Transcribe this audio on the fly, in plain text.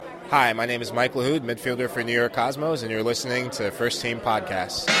Hi, my name is Mike LaHood, midfielder for New York Cosmos, and you're listening to First Team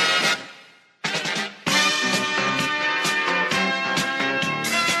Podcast.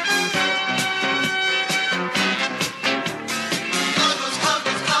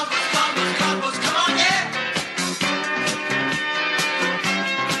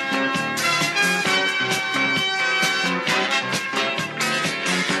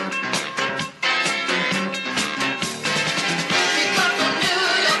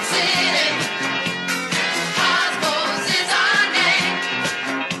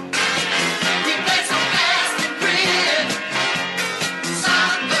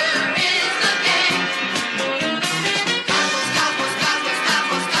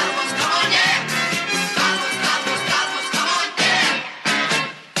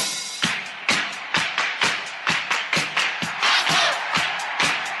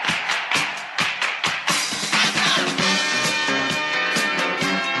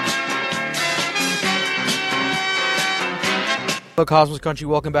 Hello, Cosmos Country.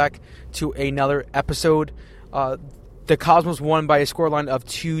 Welcome back to another episode. The Cosmos won by a scoreline of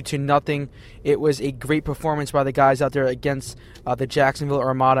 2-0. It was a great performance by the guys out there against the Jacksonville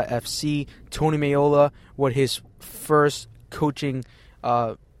Armada FC. Tony Meola with his first coaching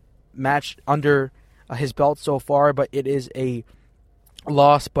match under his belt so far, but it is a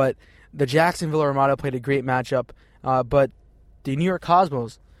loss. But the Jacksonville Armada played a great matchup, but the New York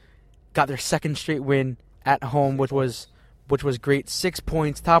Cosmos got their second straight win at home, which was great. 6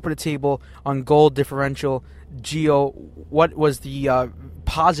 points, top of the table on goal differential. Gio, what was the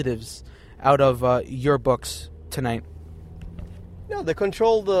positives out of your books tonight? No, they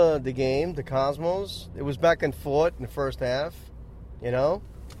controlled the game, the Cosmos. It was back and forth in the first half, you know?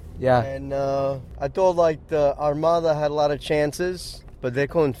 Yeah. And I thought, like, the Armada had a lot of chances, but they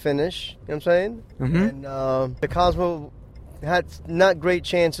couldn't finish, you know what I'm saying? Mm-hmm. And the Cosmos had not great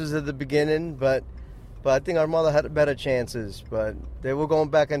chances at the beginning, but I think Armada had better chances. But they were going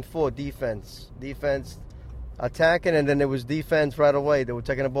back and forth, defense, attacking, and then there was defense right away. They were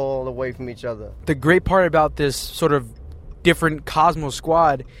taking the ball away from each other. The great part about this sort of different Cosmos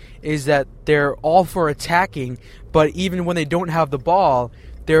squad is that they're all for attacking, but even when they don't have the ball,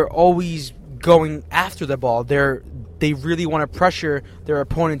 they're always going after the ball. They really want to pressure their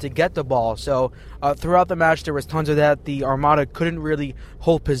opponent to get the ball. So throughout the match, there was tons of that. The Armada couldn't really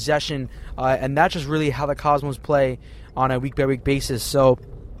hold possession, and that's just really how the Cosmos play on a week-by-week basis. So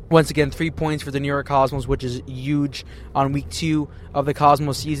once again, 3 points for the New York Cosmos, which is huge on week 2 of the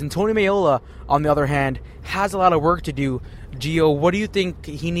Cosmos season. Tony Meola, on the other hand, has a lot of work to do. Gio, what do you think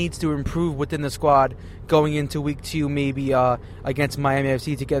he needs to improve within the squad going into week 2, maybe against Miami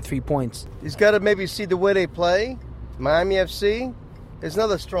FC to get 3 points? He's got to maybe see the way they play. Miami FC is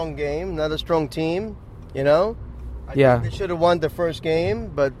another strong game, another strong team, you know? I think they should have won the first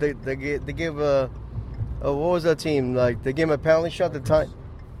game, but they gave a what was that team? Like, they gave him a penalty shot at the time.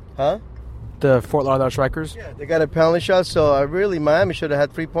 Huh? The Fort Lauderdale Strikers? Yeah, they got a penalty shot, so Miami should have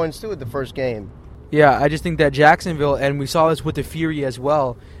had 3 points too at the first game. Yeah, I just think that Jacksonville, and we saw this with the Fury as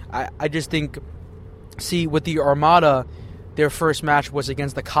well, I just think, with the Armada, their first match was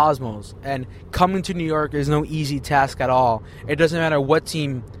against the Cosmos, and coming to New York is no easy task at all. It doesn't matter what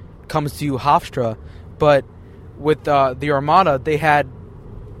team comes to Hofstra, but with the Armada, they had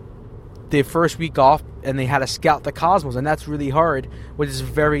the first week off, and they had to scout the Cosmos, and that's really hard with this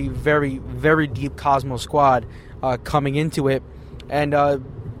very, very, very deep Cosmos squad coming into it, and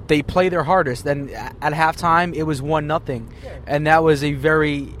they play their hardest. And at halftime, it was 1-0, and that was a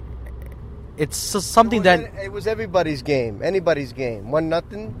very... It's something it was everybody's game, anybody's game.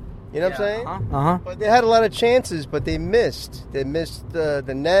 1-0, you know what I'm saying? Uh-huh. But they had a lot of chances, but they missed. They missed the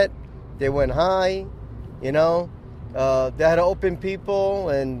net. They went high, you know. They had to open people,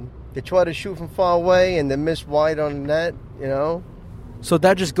 and they tried to shoot from far away, and they missed wide on the net, you know. So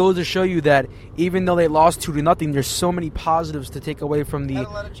that just goes to show you that even though they lost 2-0, there's so many positives to take away from the had a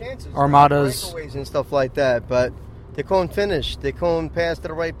lot of chances. Armadas. Breakaways and stuff like that, but they couldn't finish. They couldn't pass to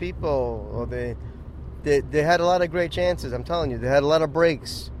the right people. Or they had a lot of great chances, I'm telling you. They had a lot of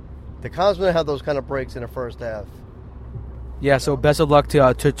breaks. The Cosmos had those kind of breaks in the first half. Yeah, so best of luck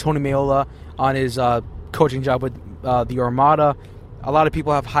to Tony Meola on his coaching job with the Armada. A lot of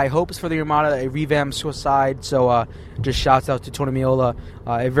people have high hopes for the Armada, a revamped side. So just shouts out to Tony Meola,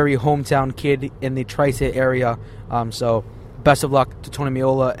 a very hometown kid in the Tri-State area. So best of luck to Tony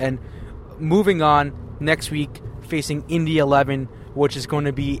Meola. And moving on, next week, facing Indy 11, which is going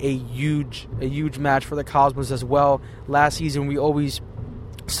to be a huge match for the Cosmos as well. Last season, we always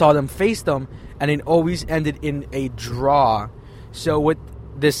saw them face them, and it always ended in a draw. So with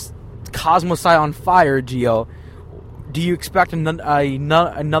this Cosmos side on fire, Gio, Do you expect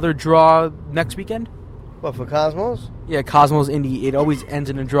another draw next weekend? What, for Cosmos? Yeah, Cosmos Indy. It always ends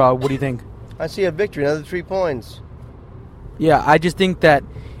in a draw. What do you think? I see a victory, another 3 points. Yeah, I just think that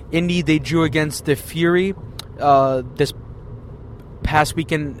Indy, they drew against the Fury this past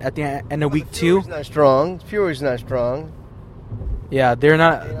weekend at the end of week 2. Fury's not strong. Yeah, they're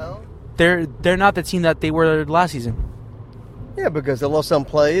not. You know? They're not the team that they were last season. Yeah, because they lost some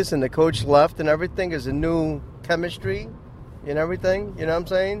players and the coach left and everything. There's a new chemistry and everything. You know what I'm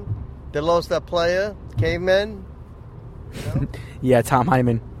saying? They lost that player, Caveman. You know? Yeah, Tom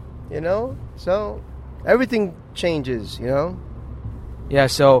Hyman. You know? So, everything changes, you know? Yeah,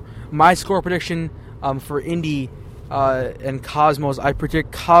 so my score prediction for Indy and Cosmos, I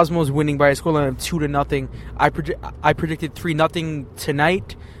predict Cosmos winning by a scoreline of 2-0. I predicted 3-0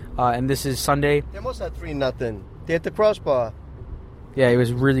 tonight, and this is Sunday. They almost had 3-0. They hit the crossbar. Yeah, it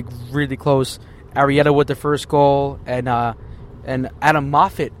was really, really close. Arrieta with the first goal, and Adam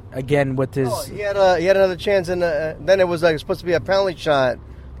Moffat again with his. Oh, he had another chance, and then it was supposed to be a penalty shot.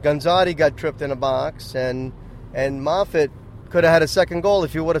 Gonzalez got tripped in a box, and Moffat could have had a second goal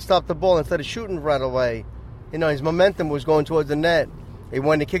if he would have stopped the ball instead of shooting right away. You know, his momentum was going towards the net. And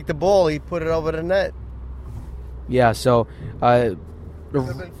when he kicked the ball, he put it over the net. Yeah, so it would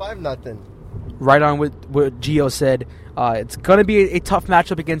have been 5-0. Right on with what Gio said. It's going to be a tough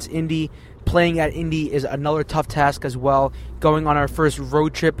matchup against Indy. Playing at Indy is another tough task as well. Going on our first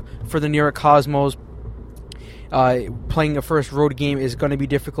road trip for the New York Cosmos. Playing a first road game is going to be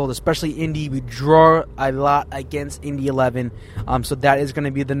difficult, especially Indy. We draw a lot against Indy 11, so that is going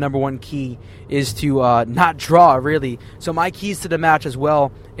to be the number one key, is to not draw, really. So my keys to the match as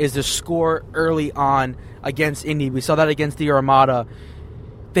well is to score early on against Indy. We saw that against the Armada.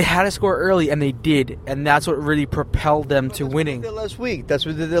 They had to score early, and they did, and that's what really propelled them to winning. That's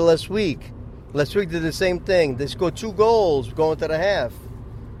what they did last week. Last week they did the same thing. They scored 2 goals going to the half. You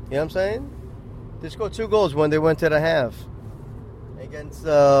know what I'm saying? They scored 2 goals when they went to the half. Against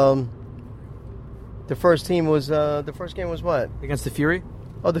the first game was what? Against the Fury?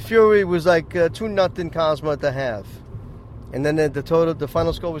 Oh, the Fury was 2-0 Cosmo at the half, and then the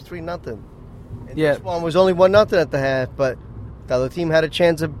final score was 3-0. And yeah, this one was only 1-0 at the half, but the other team had a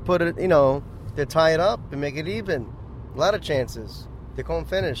chance to put it, to tie it up and make it even. A lot of chances. They couldn't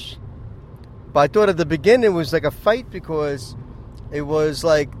finish. But I thought at the beginning it was like a fight because it was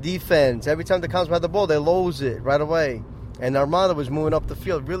like defense. Every time the Cosmo had the ball, they lose it right away. And Armada was moving up the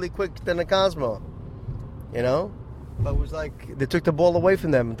field really quick than the Cosmo. You know? But it was like they took the ball away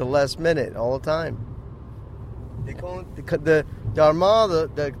from them at the last minute all the time. The Armada,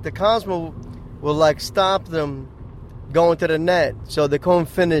 the Cosmo will stop them going to the net, so they couldn't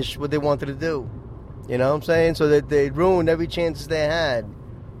finish what they wanted to do. You know what I'm saying? So that they ruined every chance they had.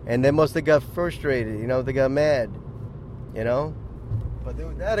 And they must have got frustrated, they got mad. But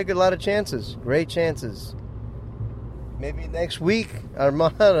they had a lot of chances, great chances. Maybe next week,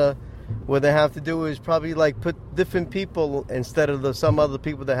 Armada, what they have to do is probably put different people instead of some other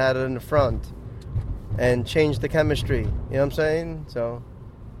people that had it in the front and change the chemistry. You know what I'm saying? So.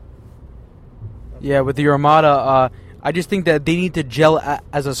 Yeah, with the Armada, I just think that they need to gel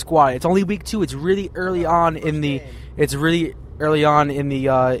as a squad. It's only week 2. It's really early on in the. It's really early on in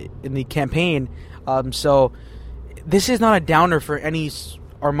the campaign. So this is not a downer for any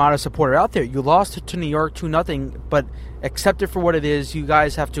Armada supporter out there. You lost to New York 2-0, but accept it for what it is. You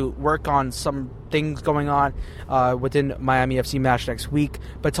guys have to work on some things going on within Miami FC match next week.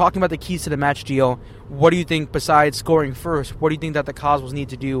 But talking about the keys to the match, Gio, what do you think besides scoring first? What do you think that the Cosmos need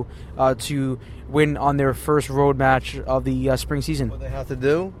to do to win on their first road match of the spring season? What they have to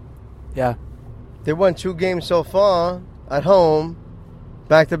do? Yeah. They won 2 games so far at home,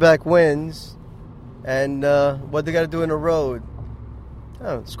 back-to-back wins, and what they got to do in the road.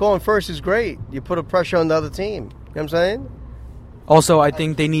 Scoring first is great. You put a pressure on the other team. You know what I'm saying? Also, I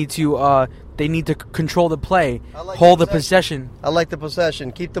think they need to control the play, hold the possession. I like the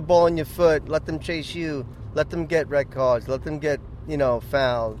possession. Keep the ball on your foot. Let them chase you. Let them get red cards. Let them get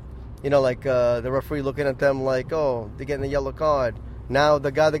fouled. The referee looking at them like, oh, they're getting a yellow card. Now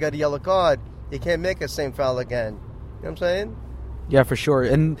the guy that got a yellow card, he can't make the same foul again. You know what I'm saying? Yeah, for sure.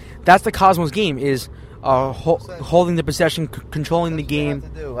 And that's the Cosmos game, is holding the possession, controlling the game.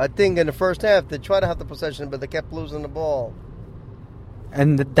 I think in the first half they tried to have the possession, but they kept losing the ball.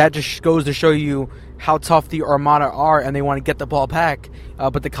 And that just goes to show you how tough the Armada are, and they want to get the ball back.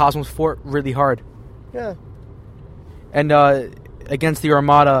 But the Cosmos fought really hard. Yeah. And against the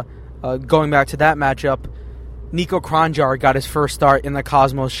Armada, going back to that matchup, Nico Kranjar got his first start in the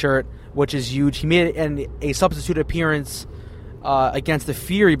Cosmos shirt, which is huge. He made a substitute appearance against the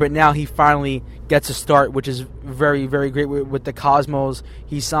Fury, but now he finally gets a start, which is very, very great with the Cosmos.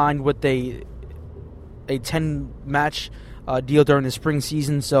 He signed with a 10-match deal during the spring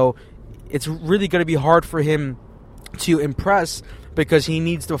season, so it's really going to be hard for him to impress because he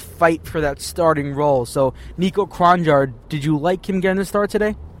needs to fight for that starting role. So, Niko Kronjár, did you like him getting the start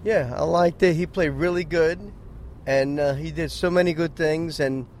today? Yeah, I liked it. He played really good, and he did so many good things,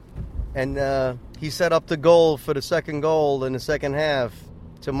 and he set up the goal for the second goal in the second half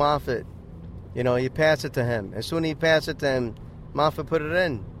to Moffitt. You know, he passed it to him. As soon as he passed it to him, Moffitt put it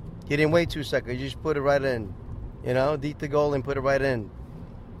in. He didn't wait 2 seconds. He just put it right in. You know, deep the goal and put it right in.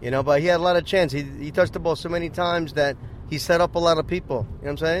 You know, but he had a lot of chance. He touched the ball so many times that he set up a lot of people. You know what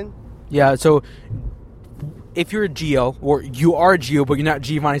I'm saying? Yeah, so if you're a Gio, or you are Gio, but you're not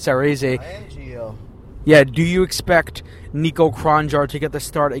Giovanni Sarrese. I am Gio. Yeah, do you expect Niko Kronjár to get the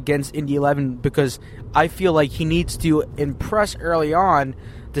start against Indy 11? Because I feel like he needs to impress early on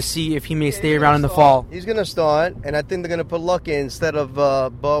to see if he may stay around in the fall. He's going to start, and I think they're going to put Lucky instead of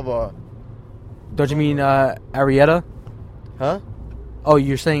Bovar. Don't you mean Arrieta? Huh? Oh,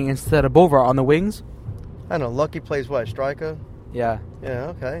 you're saying instead of Bovar on the wings? I don't know. Lucky plays what, striker? Yeah. Yeah,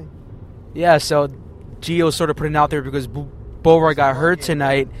 okay. Yeah, so Gio's sort of putting it out there because Bovar got hurt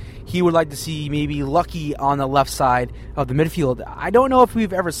tonight. He would like to see maybe Lucky on the left side of the midfield. I don't know if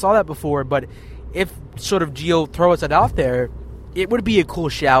we've ever saw that before, but if sort of Gio throws it out there, it would be a cool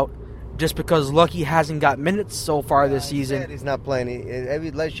shout just because Lucky hasn't got minutes so far this season. He's not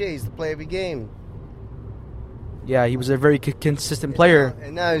playing. Last year, he used to play every game. Yeah, he was a very consistent player.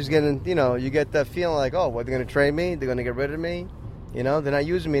 And now he's getting, you know, you get that feeling like, oh, what, they're going to trade me? They're going to get rid of me? You know, they're not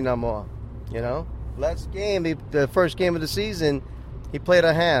using me no more. You know? Last game, the first game of the season, he played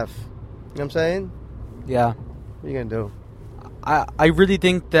a half. You know what I'm saying? Yeah. What are you going to do? I really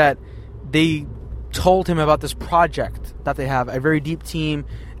think that they told him about this project that they have, a very deep team,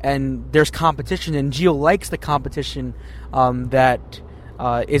 and there's competition, and Gio likes the competition that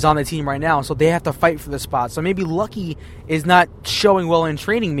is on the team right now, so they have to fight for the spot. So maybe Lucky is not showing well in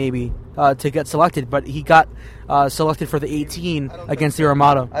training maybe to get selected, but he got selected for the 18 against the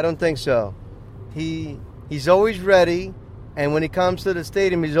Armada. I don't think so. He's always ready, and when he comes to the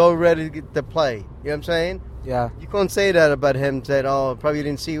stadium, he's always ready to play. You know what I'm saying? Yeah. You can't say that about him, that, oh, probably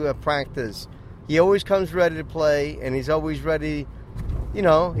didn't see you at practice. He always comes ready to play, and he's always ready, you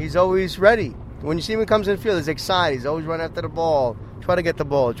know, he's always ready. When you see him comes in the field, he's excited. He's always running after the ball, try to get the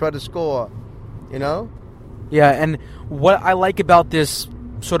ball, try to score, you know? Yeah, and what I like about this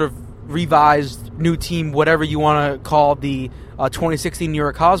sort of revised new team, whatever you want to call the 2016 New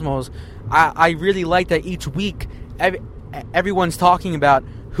York Cosmos, I really like that each week everyone's talking about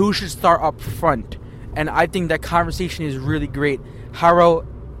who should start up front. And I think that conversation is really great. Jairo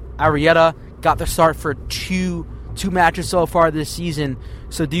Arrieta got the start for two matches so far this season.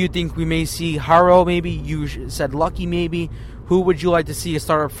 So do you think we may see Jairo maybe? You said Lucky maybe. Who would you like to see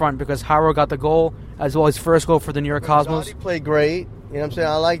start up front? Because Jairo got the goal as well as first goal for the New York Cosmos. He played great. You know what I'm saying?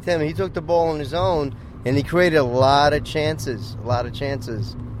 I liked him. He took the ball on his own, and he created a lot of chances.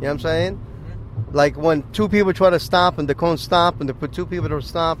 You know what I'm saying? Mm-hmm. Like when two people try to stop him, they couldn't stop him. They put two people to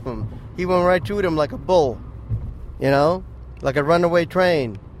stop him. He went right through them like a bull, you know, like a runaway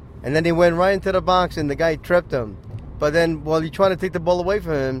train. And then he went right into the box, and the guy tripped him. But then while you're trying to take the ball away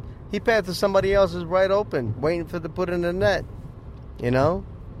from him, he passed to somebody else who's right open, waiting for the put in the net, you know?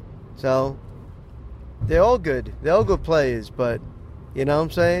 So they're all good. They're all good players, but, you know what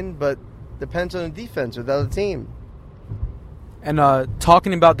I'm saying? But depends on the defense of the other team. And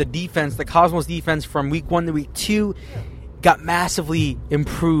talking about the defense, the Cosmos defense from week 1 to week 2 got massively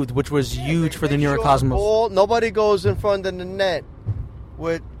improved, which was huge for the New York Cosmos. Nobody goes in front of the net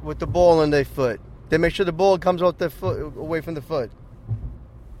with the ball on their foot. They make sure the ball comes off their foot, away from the foot.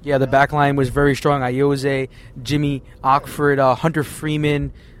 Yeah, the back line was very strong. Ayoze, Jimmy Ockford, Hunter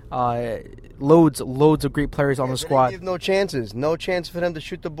Freeman, loads of great players on the squad. They give no chances. No chance for them to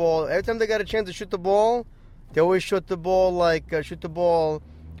shoot the ball. Every time they got a chance to shoot the ball, they always shoot the ball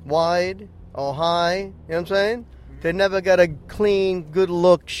wide or high. You know what I'm saying? They never got a clean, good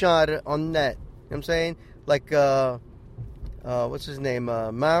look shot on net. You know what I'm saying? Like, what's his name?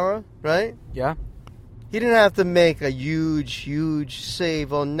 Mara, right? Yeah. He didn't have to make a huge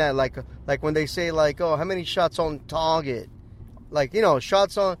save on net. Like when they say, like, oh, how many shots on target? Like, you know,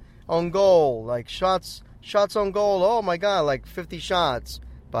 shots on goal. Like, shots on goal. Oh, my God, like 50 shots.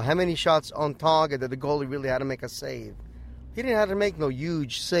 But how many shots on target that the goalie really had to make a save? He didn't have to make no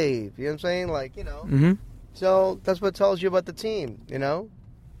huge save. You know what I'm saying? Like, you know. Mm-hmm. So that's what it tells you about the team, you know?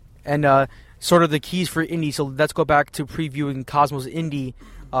 And sort of the keys for Indy. So let's go back to previewing Cosmos Indy.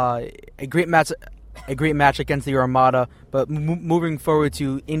 A great match a great match against the Armada. But moving forward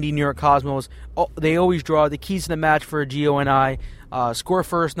to Indy New York Cosmos, they always draw the keys to the match for Gio and I. Score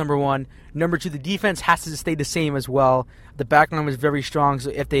first, number one. Number two, the defense has to stay the same as well. The backline was very strong, so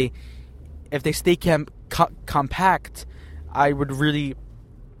if they stay compact, I would really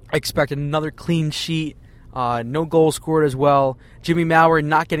expect another clean sheet. No goal scored as well. Jimmy Maurer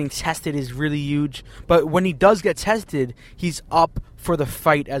not getting tested is really huge. But when he does get tested, he's up for the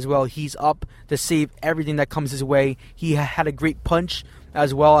fight as well. He's up to save everything that comes his way. He had a great punch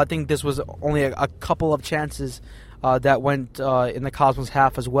as well. I think this was only a couple of chances that went in the Cosmos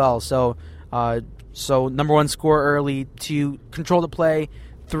half as well. So number one, score early. 2, control the play.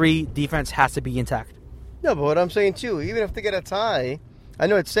 3, defense has to be intact. No, but what I'm saying too, even if they get a tie, I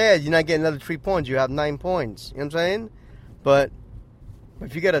know it's sad you're not getting another 3 points. You have 9 points. You know what I'm saying? But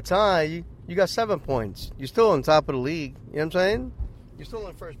if you get a tie, you got 7 points. You're still on top of the league. You know what I'm saying? You're still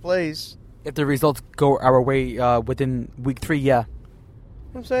in first place. If the results go our way within week 3, yeah. You know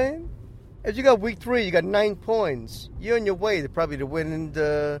what I'm saying? If you got week 3, you got 9 points. You're on your way to probably to win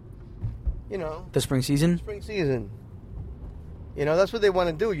the spring season. Spring season. You know, that's what they want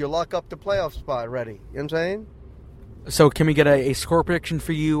to do. You lock up the playoff spot already. You know what I'm saying? So can we get a score prediction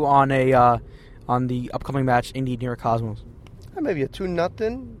for you on the upcoming match, Indy New York Cosmos? Maybe a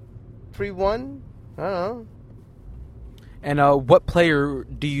 2-0, 3-1. I don't know. And what player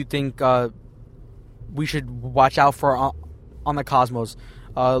do you think we should watch out for on the Cosmos?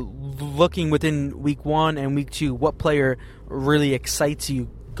 Looking within week 1 and week 2, what player really excites you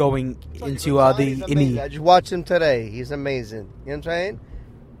going into the Indy? I just watched him today. He's amazing. You know what I'm saying?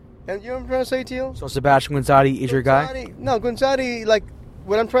 And you know what I'm trying to say to you? So Sebastian Guinzotti is your guy? No, Guinzotti, like,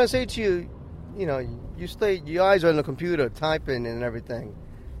 what I'm trying to say to you, you know, your eyes are on the computer, typing and everything.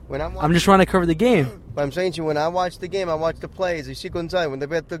 I'm just trying to cover the game. But I'm saying to you, when I watch the game, I watch the plays. You see Guinzotti, when they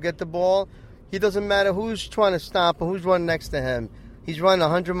get the ball, he doesn't matter who's trying to stop him, who's running next to him. He's running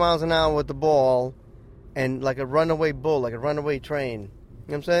 100 miles an hour with the ball and like a runaway bull, like a runaway train. You know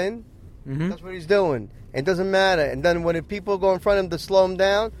what I'm saying? Mm-hmm. That's what he's doing. It doesn't matter. And then when the people go in front of him to slow him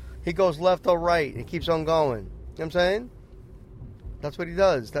down, he goes left or right and keeps on going. You know what I'm saying? That's what he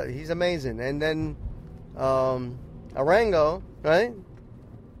does. He's amazing. And then Arango, right? You know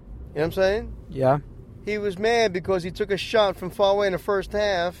what I'm saying? Yeah. He was mad because he took a shot from far away in the first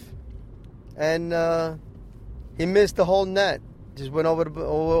half, and he missed the whole net. Just went over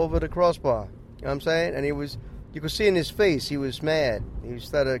the crossbar. You know what I'm saying? And you could see in his face, he was mad. He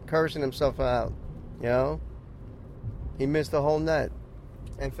started cursing himself out. You know? He missed the whole net.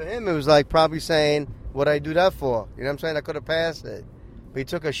 And for him, it was like probably saying, what'd I do that for? You know what I'm saying? I could have passed it. But he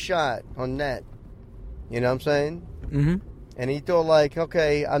took a shot on net. You know what I'm saying? Mm-hmm. And he thought like,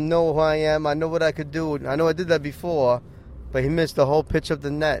 okay, I know who I am. I know what I could do. I know I did that before. But he missed the whole pitch of the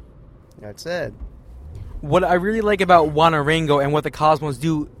net. That's it. What I really like about Juan Arango and what the Cosmos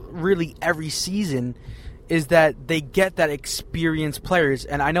do really every season is that they get that experienced players.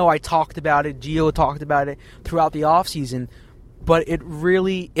 And I know I talked about it, Gio talked about it throughout the offseason, but it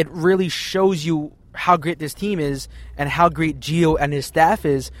really shows you how great this team is and how great Gio and his staff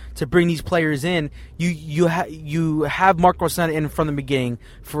is to bring these players in. You have Marco Senna in from the beginning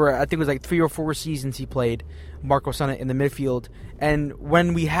for, I think it was like 3 or 4 seasons he played Marco Senna in the midfield. And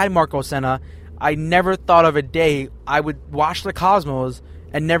when we had Marco Senna, I never thought of a day I would watch the Cosmos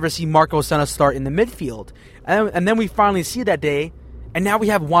and never see Marco Senna start in the midfield. And then we finally see that day, and now we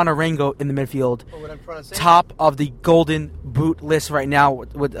have Juan Arango in the midfield, top of the Golden Boot list right now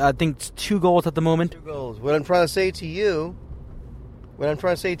with I think 2 goals at the moment. 2 goals. What I'm trying to say to you,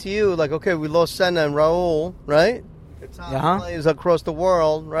 like, okay, we lost Senna and Raul, right? The top players across the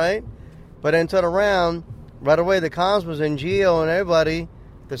world, right? But then turn around, right away the Cosmos and Gio and everybody,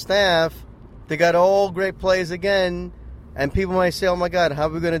 the staff, they got all great players again. And people might say, oh, my God, how are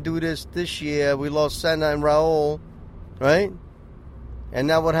we going to do this year? We lost Senna and Raul, right? And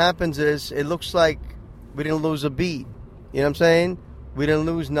now what happens is it looks like we didn't lose a beat. You know what I'm saying? We didn't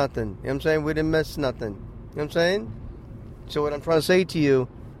lose nothing. You know what I'm saying? We didn't miss nothing. You know what I'm saying? So what I'm trying to say to you,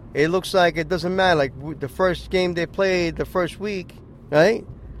 it looks like it doesn't matter. Like the first game they played the first week, right?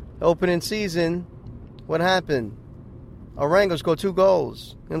 Opening season, what happened? Arango scored 2 goals.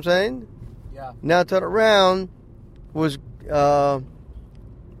 You know what I'm saying? Yeah. Now turn around. Was the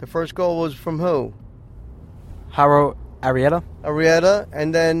first goal was from who? Jairo Arrieta,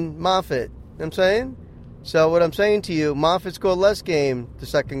 and then Moffitt. You know what I'm saying? So what I'm saying to you, Moffitt scored less game, the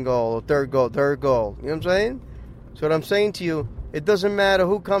second goal, or third goal. You know what I'm saying? So what I'm saying to you, it doesn't matter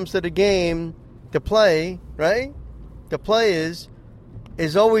who comes to the game to play, right? The players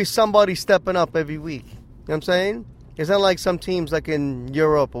is always somebody stepping up every week. You know what I'm saying? It's not like some teams like in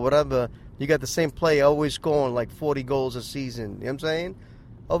Europe or whatever. You got the same player always scoring like 40 goals a season. You know what I'm saying?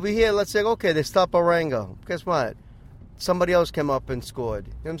 Over here, let's say, okay, they stop Arango. Guess what? Somebody else came up and scored.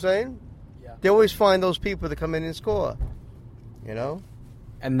 You know what I'm saying? Yeah. They always find those people to come in and score. You know?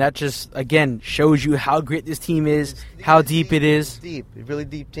 And that just, again, shows you how great this team is, how deep it is. It's deep. A really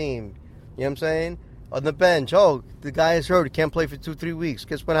deep team. You know what I'm saying? On the bench, the guy is hurt. He can't play for 2-3 weeks.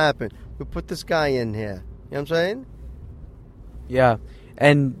 Guess what happened? We put this guy in here. You know what I'm saying? Yeah.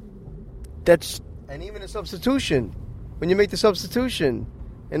 And that's... And even a substitution. When you make the substitution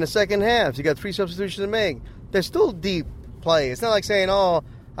in the second half, you got 3 substitutions to make. They're still deep play. It's not like saying,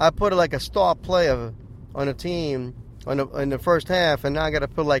 I put like a star player on a team in the first half, and now I got to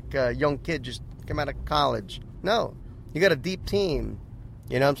put like a young kid just come out of college. No. You got a deep team.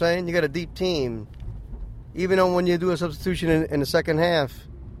 You know what I'm saying? You got a deep team. Even though when you do a substitution in the second half,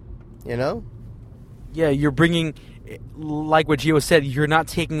 you know? Yeah, you're bringing, like what Gio said, you're not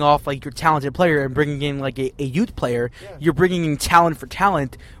taking off like your talented player and bringing in like a youth player. Yeah. You're bringing in talent for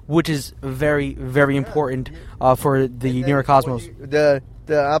talent, which is very, very important for the New York Cosmos. The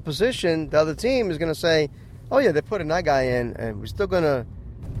opposition, the other team, is going to say, oh, yeah, they're putting that guy in, and we're still going to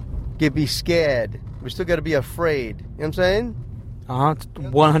be scared. We're still going to be afraid. You know what I'm saying?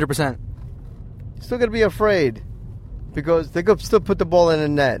 100%. Still got to be afraid because they could still put the ball in the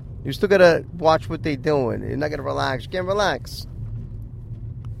net. You still got to watch what they're doing. You're not going to relax. You can't relax.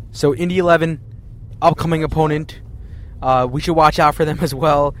 So Indy 11, upcoming opponent. We should watch out for them as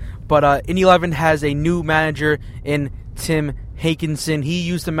well. But Indy 11 has a new manager in Tim Hankinson. He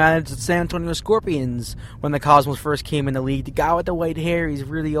used to manage the San Antonio Scorpions when the Cosmos first came in the league. The guy with the white hair, he's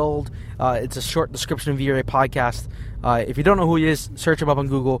really old. It's a short description via a podcast. If you don't know who he is, search him up on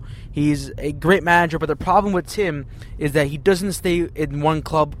Google. He's a great manager, but the problem with Tim is that he doesn't stay in one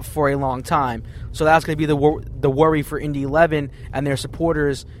club for a long time. So that's going to be the worry for Indy 11 and their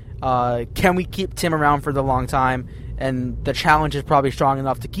supporters. Can we keep Tim around for the long time? And the challenge is probably strong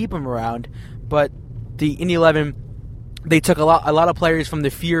enough to keep him around. But the Indy 11, they took a lot of players from the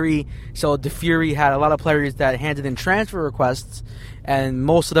Fury. So the Fury had a lot of players that handed in transfer requests, and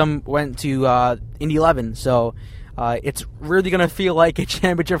most of them went to Indy 11. So it's really going to feel like a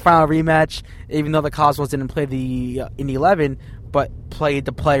championship final rematch, even though the Cosmos didn't play the Indy 11, but played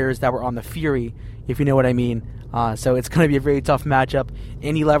the players that were on the Fury, if you know what I mean. So it's going to be a very tough matchup.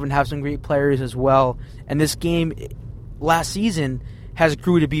 Indy 11 have some great players as well. And this game last season has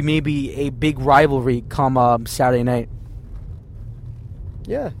grew to be maybe a big rivalry come Saturday night.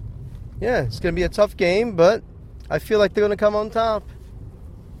 Yeah, it's going to be a tough game, but I feel like they're going to come on top.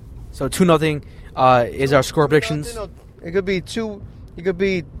 So 2-0 is our score predictions. It could be 2-0 or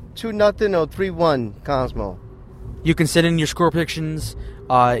 3-1 Cosmo. You can send in your score predictions.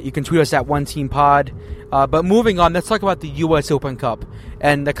 You can tweet us at OneTeamPod. But moving on, let's talk about the U.S. Open Cup.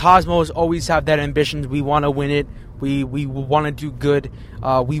 And the Cosmos always have that ambition. We want to win it. We want to do good.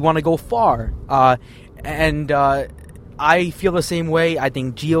 We want to go far. And I feel the same way. I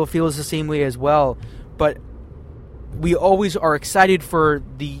think Gio feels the same way as well. But we always are excited for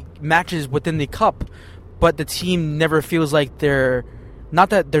the matches within the cup, but the team never feels like they're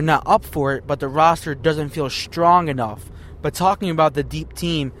not that they're not up for it, but the roster doesn't feel strong enough. But talking about the deep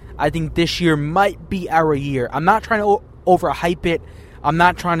team, I think this year might be our year. I'm not trying to overhype it. I'm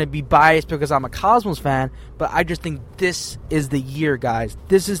not trying to be biased because I'm a Cosmos fan, but I just think this is the year, guys.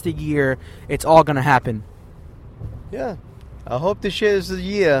 This is the year. It's all going to happen. Yeah. I hope this year is the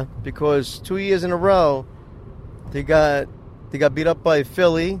year because 2 years in a row they got beat up by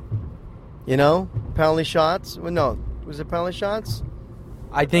Philly, penalty shots. Well, no, was it penalty shots?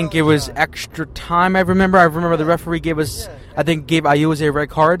 I think it was extra time. I remember the referee gave us, I think gave Ayuze a red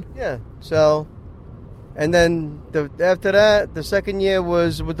card. Yeah. So, and then after that, the second year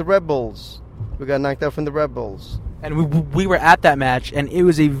was with the Red Bulls. We got knocked out from the Red Bulls. And we were at that match, and it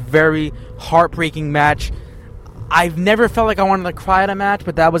was a very heartbreaking match. I've never felt like I wanted to cry at a match,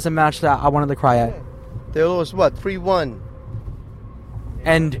 but that was a match that I wanted to cry at. They lost, 3-1?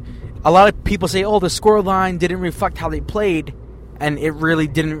 And a lot of people say, the scoreline didn't reflect how they played, and it really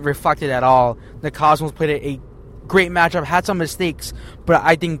didn't reflect it at all. The Cosmos played a great matchup, had some mistakes, but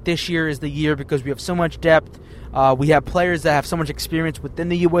I think this year is the year because we have so much depth. We have players that have so much experience within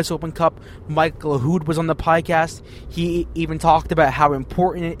the U.S. Open Cup. Mike Lahoud was on the podcast. He even talked about how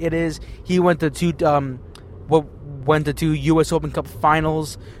important it is. He went to two U.S. Open Cup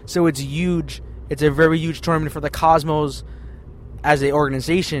finals, so it's huge. It's a very huge tournament for the Cosmos as an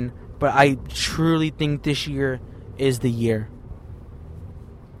organization, but I truly think this year is the year.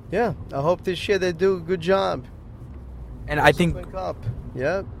 Yeah, I hope this year they do a good job. And I think,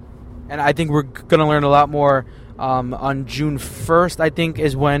 yeah. And I think we're going to learn a lot more on June 1st, I think,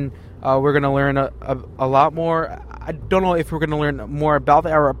 is when We're going to learn a lot more. I don't know if we're going to learn more about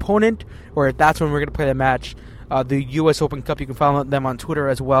our opponent or if that's when we're going to play the match. The U.S. Open Cup, you can follow them on Twitter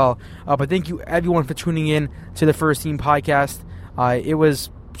as well. But thank you, everyone, for tuning in to the First Team Podcast. It was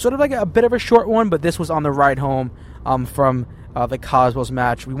sort of like a bit of a short one, but this was on the ride home from the Cosmos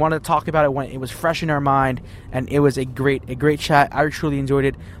match. We wanted to talk about it when it was fresh in our mind, and it was a great chat. I truly enjoyed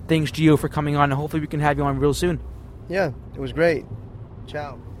it. Thanks, Gio, for coming on, and hopefully we can have you on real soon. Yeah, it was great.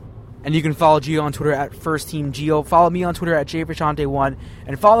 Ciao. And you can follow Gio on Twitter at FirstTeamGio. Follow me on Twitter at JFreshante1.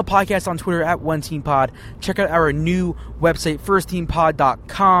 And follow the podcast on Twitter at OneTeamPod. Check out our new website,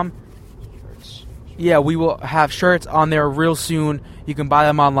 FirstTeamPod.com. Yeah, we will have shirts on there real soon. You can buy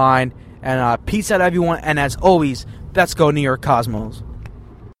them online. And peace out, everyone. And as always, let's go New York Cosmos.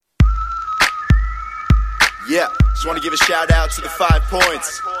 Yeah, just want to give a shout out to the 5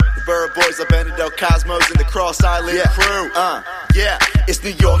 points. The Borough Boys, La Benedel Cosmos, and the Cross Island crew. Yeah, it's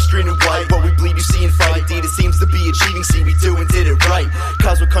New York, street and white. What we bleed, you see and fight. Indeed, it seems to be achieving. See, we do and did it right.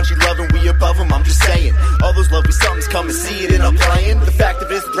 Cosmo country loving, we above them, I'm just saying. All those lovely somethings come and see it in our playing. The fact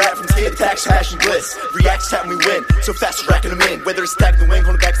of it, rap from skid attacks, passion, bliss. Reacts, tap, we win. So fast, racking them in. Whether it's tack the wing,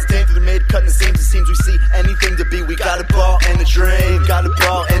 holding back the stand through the mid, cutting the seams, it seems we see anything to be. We got a ball and a dream. Got a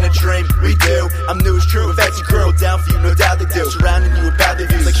ball and a dream. We do. I'm new, it's true. Fancy girl down for you, no doubt they do. Surrounding you with bad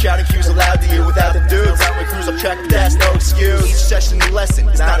views, like shouting cues aloud to you without the dudes. Around my crews, I'm tracking that's no excuse. Each session a lesson,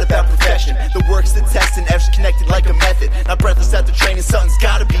 it's not about perfection. The work's the test and F's connected like a method. Not breathless after training, something's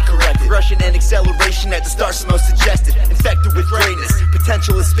gotta be corrected. Rushing and acceleration at the start's most suggested. Infected with greatness,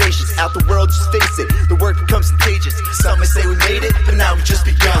 potential is spacious. Out the world, just face it, the work becomes contagious. Some may say we made it, but now we've just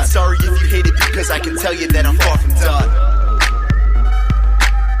begun. Sorry if you hate it because I can tell you that I'm far from done.